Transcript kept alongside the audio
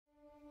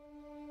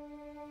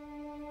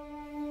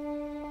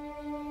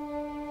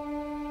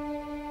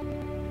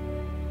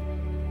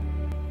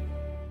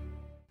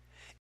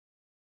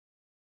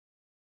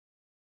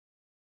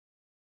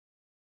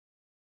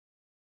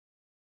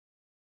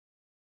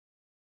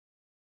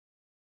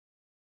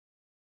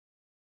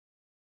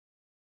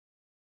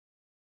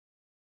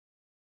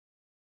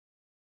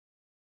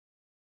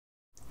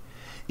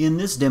In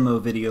this demo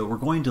video, we're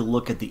going to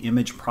look at the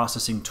image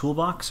processing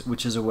toolbox,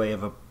 which is a way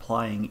of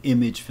applying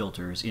image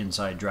filters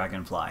inside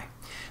Dragonfly.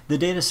 The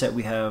dataset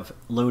we have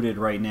loaded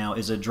right now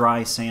is a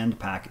dry sand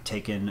pack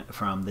taken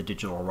from the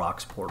Digital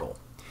Rocks portal.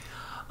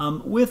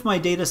 With my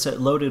dataset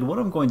loaded, what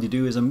I'm going to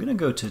do is I'm going to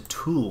go to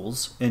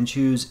Tools and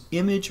choose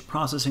Image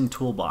Processing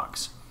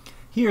Toolbox.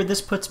 Here,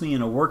 this puts me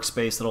in a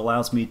workspace that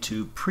allows me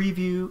to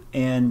preview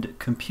and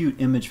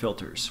compute image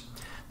filters.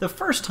 The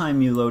first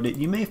time you load it,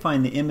 you may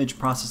find the image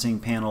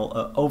processing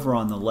panel over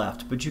on the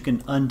left, but you can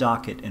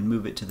undock it and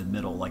move it to the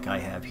middle like I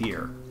have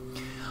here.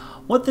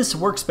 What this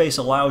workspace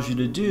allows you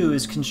to do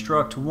is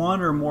construct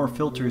one or more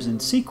filters in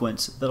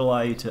sequence that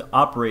allow you to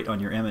operate on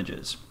your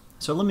images.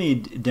 So let me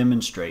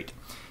demonstrate.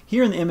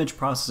 Here in the image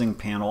processing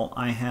panel,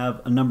 I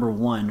have a number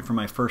 1 for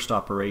my first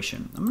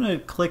operation. I'm going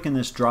to click in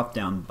this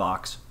drop-down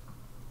box,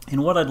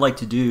 and what I'd like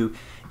to do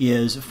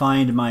is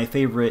find my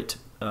favorite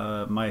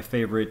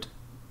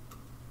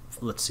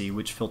let's see,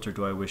 which filter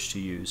do I wish to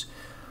use?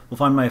 We'll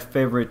find my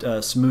favorite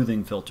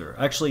smoothing filter.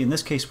 Actually, in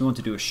this case, we want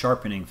to do a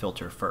sharpening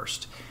filter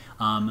first.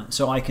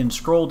 So I can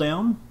scroll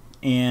down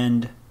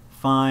and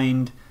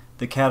find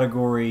the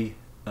category.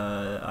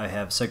 I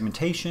have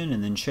segmentation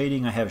and then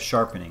shading. I have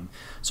sharpening.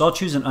 So I'll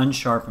choose an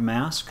unsharp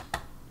mask.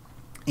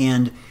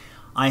 And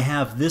I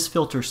have this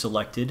filter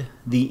selected.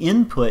 The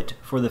input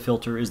for the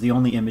filter is the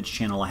only image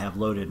channel I have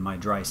loaded, my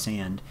dry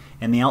sand,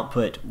 and the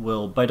output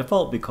will by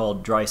default be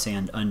called dry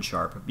sand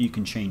unsharp, but you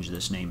can change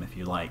this name if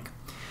you like.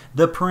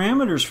 The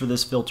parameters for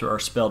this filter are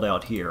spelled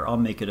out here. I'll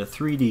make it a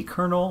 3D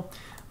kernel.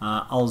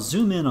 I'll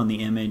zoom in on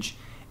the image,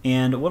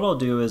 and what I'll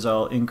do is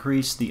I'll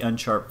increase the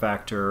unsharp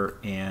factor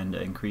and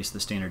increase the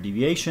standard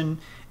deviation,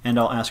 and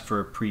I'll ask for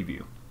a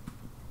preview.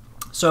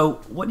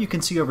 So what you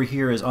can see over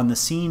here is on the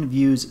Scene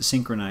Views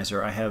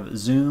Synchronizer, I have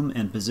zoom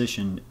and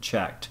position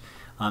checked.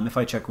 If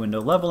I check window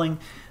leveling,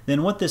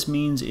 then what this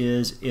means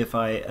is if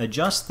I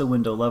adjust the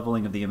window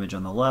leveling of the image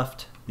on the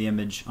left, the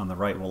image on the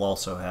right will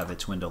also have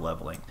its window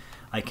leveling.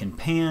 I can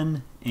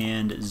pan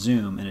and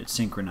zoom and it's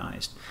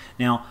synchronized.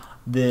 Now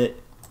the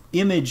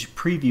image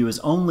preview is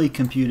only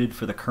computed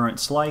for the current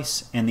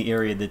slice and the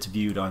area that's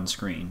viewed on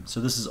screen. So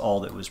this is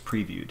all that was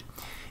previewed.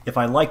 If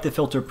I like the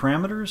filter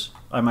parameters,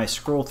 I might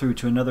scroll through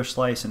to another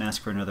slice and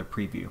ask for another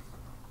preview.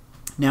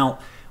 Now,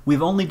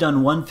 we've only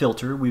done one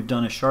filter. We've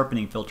done a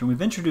sharpening filter.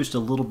 We've introduced a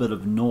little bit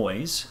of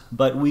noise,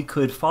 but we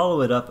could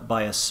follow it up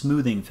by a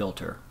smoothing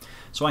filter.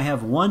 So I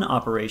have one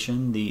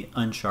operation, the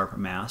unsharp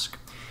mask.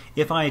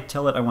 If I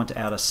tell it I want to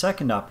add a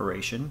second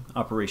operation,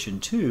 operation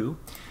 2,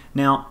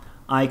 now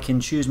I can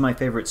choose my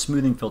favorite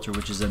smoothing filter,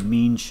 which is a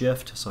mean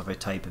shift. So if I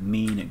type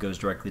mean, it goes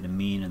directly to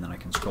mean, and then I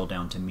can scroll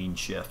down to mean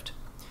shift.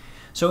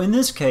 So in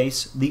this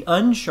case, the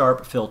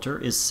unsharp filter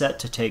is set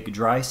to take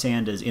dry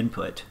sand as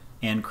input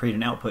and create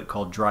an output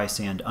called dry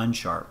sand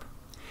unsharp.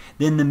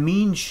 Then the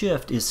mean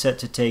shift is set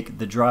to take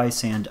the dry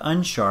sand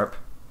unsharp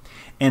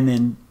and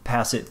then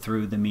pass it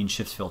through the mean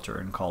shift filter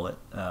and call it.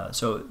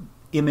 So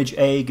image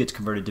A gets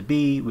converted to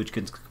B, which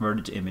gets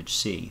converted to image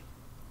C.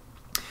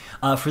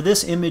 For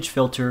this image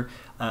filter,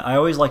 I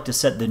always like to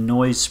set the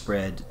noise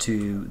spread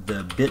to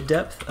the bit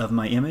depth of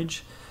my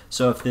image.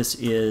 So if this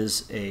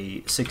is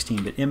a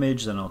 16-bit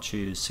image, then I'll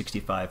choose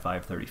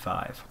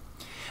 65535.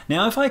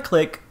 Now if I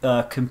click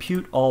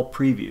Compute All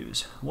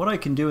Previews, what I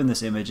can do in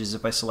this image is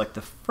if I select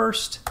the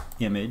first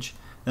image,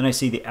 then I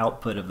see the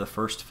output of the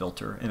first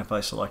filter, and if I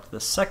select the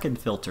second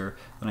filter,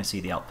 then I see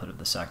the output of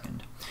the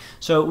second.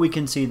 So we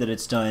can see that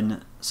it's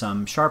done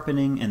some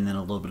sharpening and then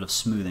a little bit of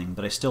smoothing,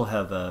 but I still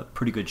have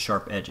pretty good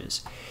sharp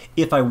edges.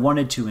 If I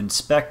wanted to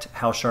inspect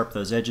how sharp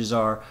those edges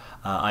are,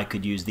 I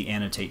could use the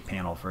Annotate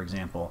panel, for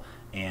example,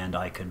 and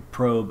I could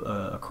probe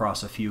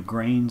across a few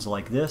grains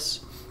like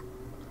this.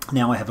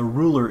 Now I have a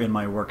ruler in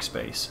my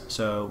workspace,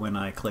 so when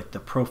I click the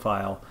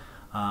profile,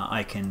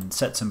 I can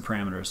set some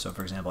parameters. So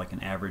for example, I can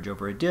average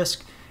over a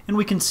disk, and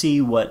we can see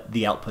what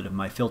the output of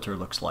my filter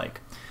looks like.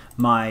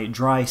 My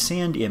dry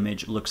sand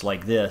image looks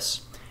like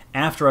this.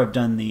 After I've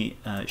done the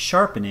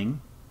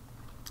sharpening,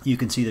 you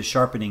can see the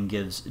sharpening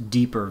gives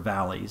deeper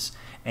valleys,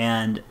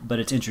 but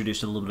it's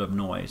introduced a little bit of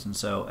noise. And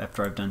so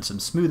after I've done some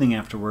smoothing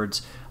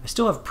afterwards, I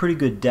still have pretty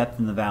good depth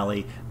in the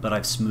valley, but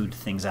I've smoothed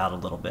things out a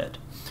little bit.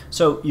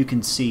 So you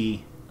can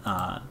see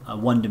a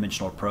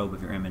one-dimensional probe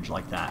of your image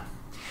like that.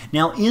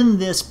 Now in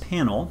this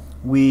panel,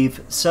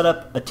 we've set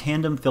up a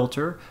tandem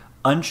filter,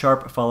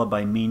 unsharp followed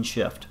by mean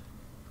shift.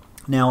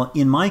 Now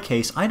in my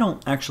case, I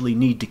don't actually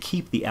need to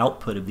keep the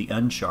output of the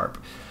unsharp.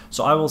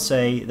 So I will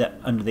say that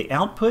under the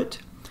output,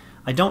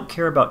 I don't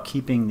care about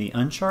keeping the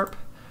unsharp.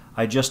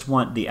 I just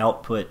want the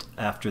output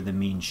after the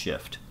mean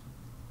shift.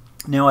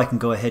 Now I can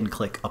go ahead and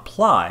click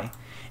Apply,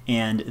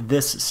 and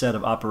this set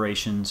of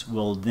operations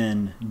will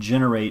then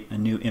generate a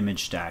new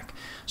image stack.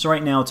 So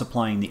right now it's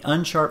applying the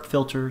unsharp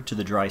filter to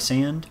the dry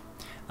sand,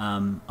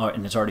 and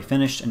it's already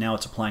finished, and now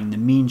it's applying the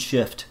mean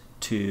shift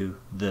to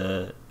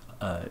the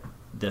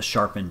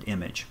sharpened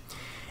image.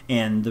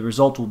 And the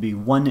result will be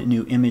one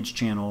new image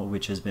channel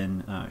which has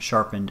been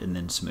sharpened and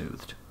then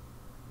smoothed.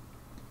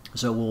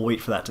 So we'll wait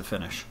for that to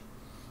finish.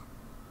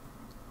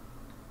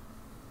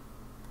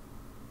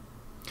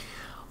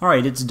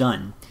 Alright, it's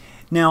done.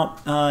 Now,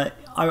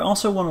 I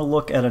also want to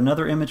look at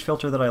another image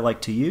filter that I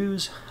like to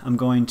use. I'm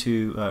going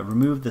to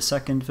remove the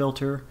second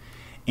filter,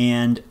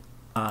 and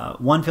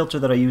one filter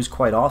that I use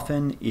quite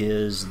often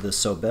is the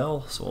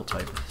Sobel, so we'll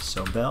type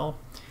Sobel.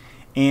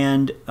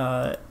 And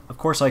of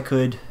course I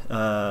could,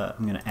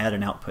 I'm going to add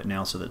an output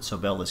now so that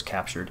Sobel is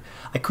captured.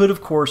 I could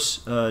of course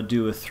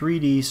do a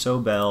 3D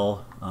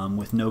Sobel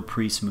with no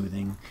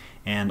pre-smoothing,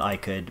 and I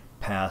could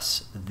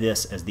pass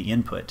this as the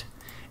input.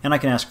 And I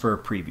can ask for a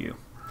preview.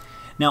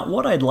 Now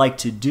what I'd like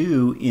to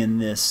do in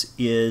this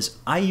is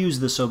I use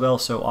the Sobel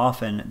so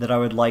often that I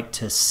would like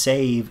to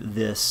save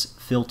this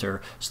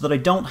filter so that I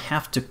don't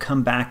have to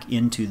come back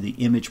into the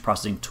image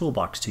processing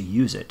toolbox to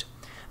use it.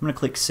 I'm going to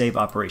click Save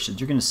Operations.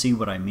 You're going to see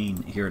what I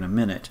mean here in a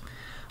minute.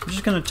 I'm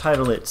just going to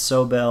title it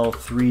Sobel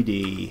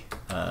 3D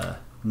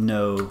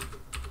no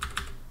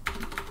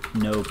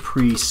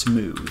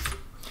pre-smooth,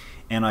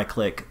 and I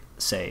click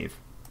Save.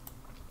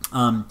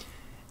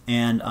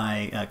 And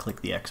I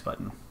click the X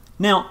button.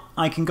 Now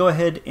I can go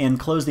ahead and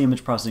close the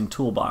image processing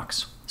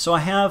toolbox. So I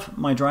have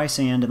my dry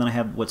sand, and then I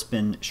have what's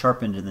been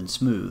sharpened and then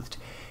smoothed.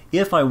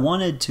 If I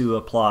wanted to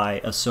apply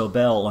a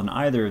Sobel on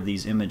either of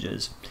these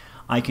images,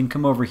 I can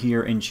come over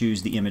here and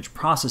choose the image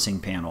processing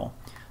panel.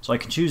 So I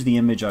can choose the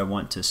image I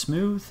want to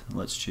smooth.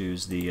 Let's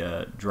choose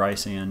the dry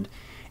sand.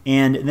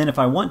 And then if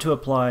I want to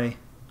apply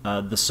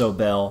the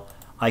Sobel,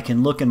 I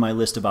can look in my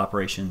list of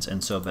operations,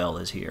 and Sobel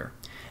is here.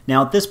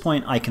 Now at this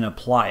point I can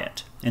apply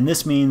it, and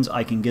this means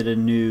I can get a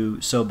new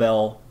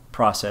Sobel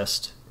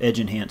processed edge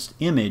enhanced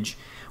image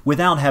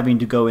without having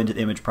to go into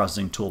the image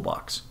processing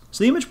toolbox.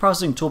 So the image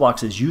processing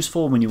toolbox is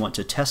useful when you want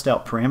to test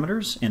out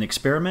parameters and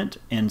experiment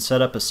and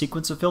set up a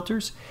sequence of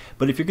filters,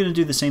 but if you're going to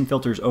do the same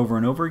filters over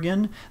and over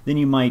again, then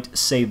you might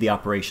save the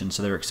operations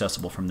so they're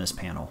accessible from this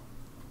panel.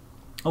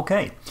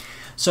 Okay,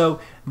 so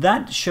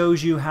that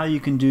shows you how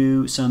you can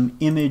do some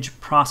image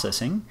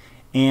processing.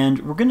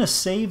 And we're going to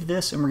save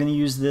this, and we're going to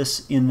use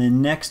this in the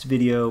next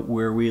video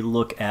where we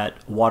look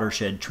at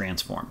watershed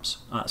transforms.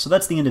 So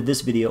that's the end of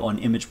this video on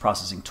Image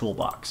Processing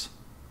Toolbox.